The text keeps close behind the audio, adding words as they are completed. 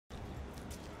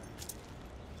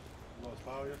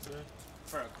foul yesterday?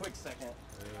 For a quick second.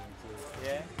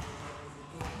 Yeah?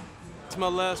 It's my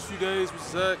last few days with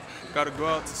Zach. Got to go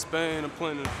out to Spain. I'm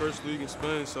playing in the first league in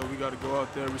Spain, so we got to go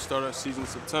out there. We start our season in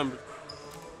September.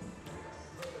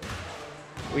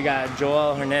 We got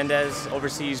Joel Hernandez,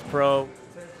 overseas pro.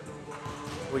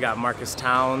 We got Marques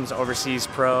Townes, overseas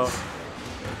pro.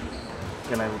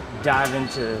 Gonna dive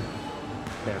into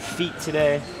their feet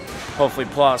today. Hopefully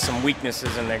pull out some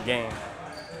weaknesses in their game.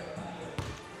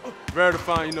 Rare to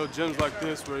find, gyms like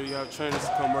this where you have trainers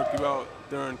to come work you out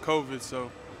during COVID,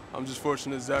 so I'm just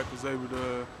fortunate Zach was able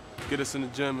to get us in the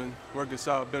gym and work us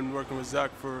out. I've been working with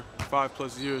Zach for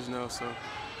 5+ years now, so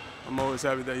I'm always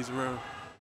happy that he's around.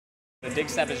 The dig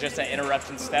step is just an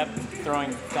interruption step,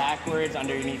 throwing backwards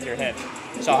underneath your hip.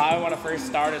 So how I want to first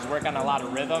start is work on a lot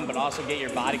of rhythm, but also get your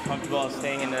body comfortable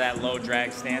staying into that low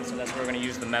drag stance. So that's where we're going to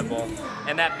use the med ball.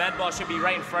 And that med ball should be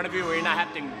right in front of you where you're not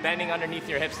having to bending underneath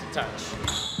your hips to touch.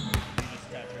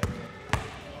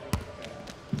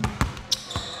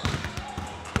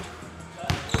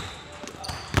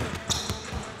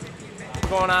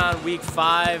 Going on week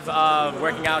 5 of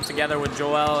working out together with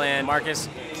Joel and Marques.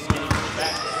 There you go.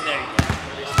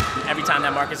 Every time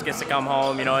that Marques gets to come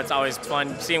home, it's always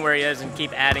fun seeing where he is and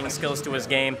keep adding skills to his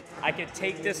game. I could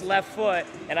take this left foot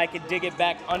and I could dig it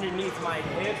back underneath my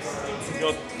hips.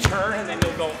 You'll turn and then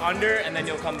you'll go under and then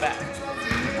you'll come back.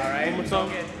 All right?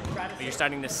 You're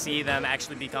starting to see them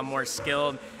actually become more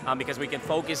skilled because we can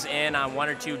focus in on 1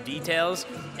 or 2 details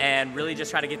and really just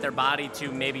try to get their body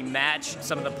to maybe match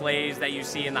some of the plays that you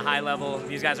see in the high level.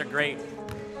 These guys are great.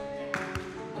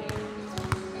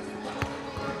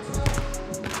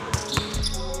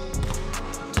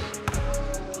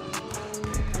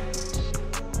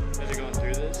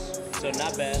 So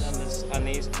not bad on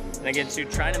these. And again, to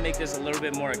try to make this a little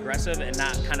bit more aggressive and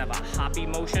not kind of a hoppy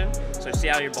motion. So see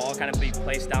how your ball kind of be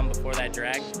placed down before that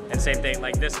drag? And same thing,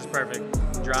 like this is perfect.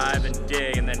 Drive and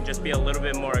dig, and then just be a little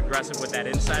bit more aggressive with that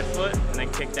inside foot, and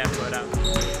then kick that foot out.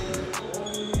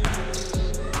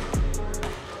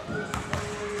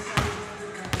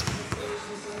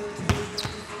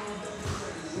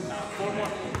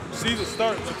 Season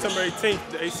starts September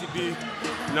 18th. The ACB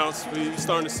announced we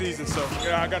starting the season, so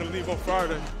yeah, I got to leave on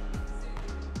Friday.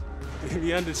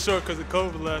 We ended short because of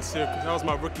COVID last year, because that was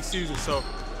my rookie season, so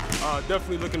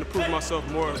definitely looking to prove myself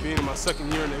more being in my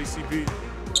 2nd year in the ACB.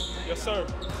 Yes, sir.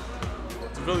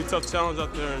 It's a really tough challenge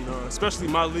out there, and especially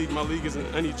my league. My league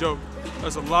isn't any joke.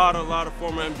 There's a lot of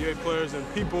former NBA players and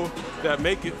people that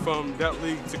make it from that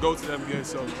league to go to the NBA,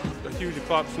 so a huge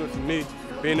accomplishment for me,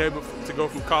 being able to go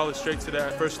from college straight to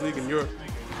that first league in Europe.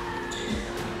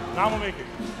 Now I'm gonna make it.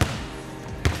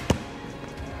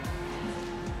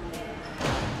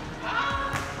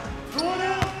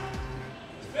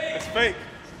 It's fake.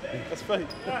 That's fake.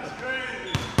 That's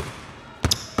crazy.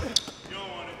 You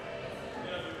don't want it.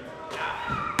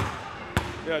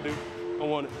 Yeah, I do. I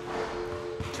want it.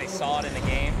 They saw it in the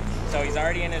game. So he's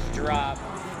already in his drop,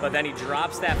 but then he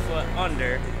drops that foot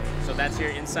under. So that's your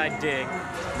inside dig.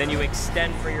 Then you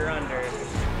extend for your under. You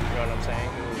know what I'm saying?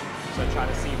 So try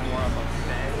to see more of a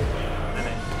bend. And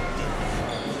then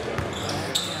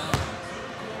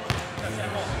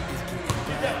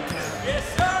yes,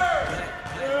 sir!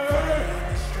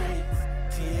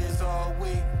 Tears all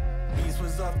week. Beast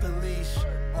was off the leash.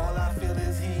 All I feel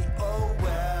is heat. Oh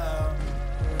well.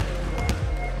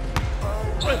 Oh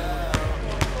well.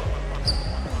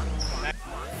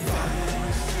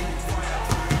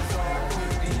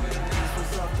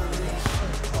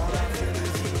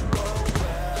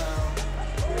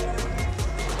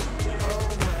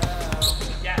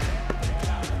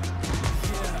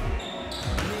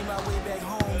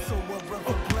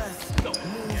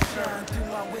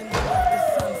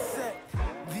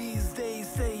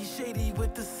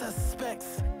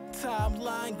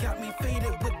 Timeline got me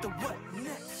faded with the what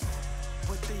next?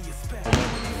 What they expect?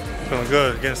 Feeling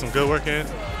good, getting some good work in.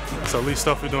 So LEACH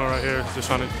stuff we're doing right here, just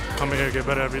trying to come in here and get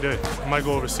better every day. Might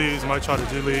go overseas, might try to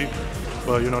G League,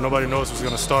 but nobody knows who's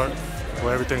gonna start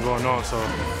with everything going on. So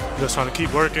just trying to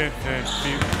keep working and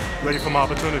be ready for my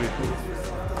opportunity.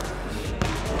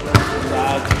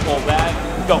 Pull back,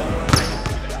 go.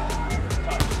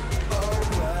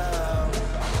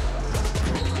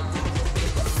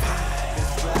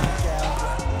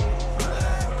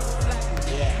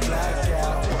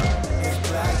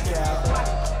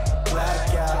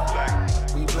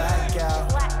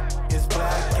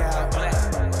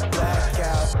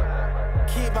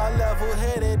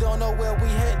 Level-headed, don't know where we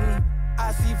heading.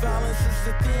 I see violence is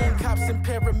the theme, cops and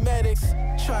paramedics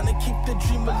trying to keep the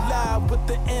dream alive with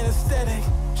the anesthetic.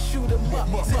 Shoot them up,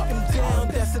 take them down,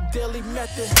 that's a daily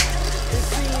method. It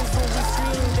seems when we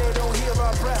scream, they don't hear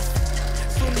our breath.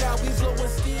 blowing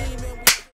steam and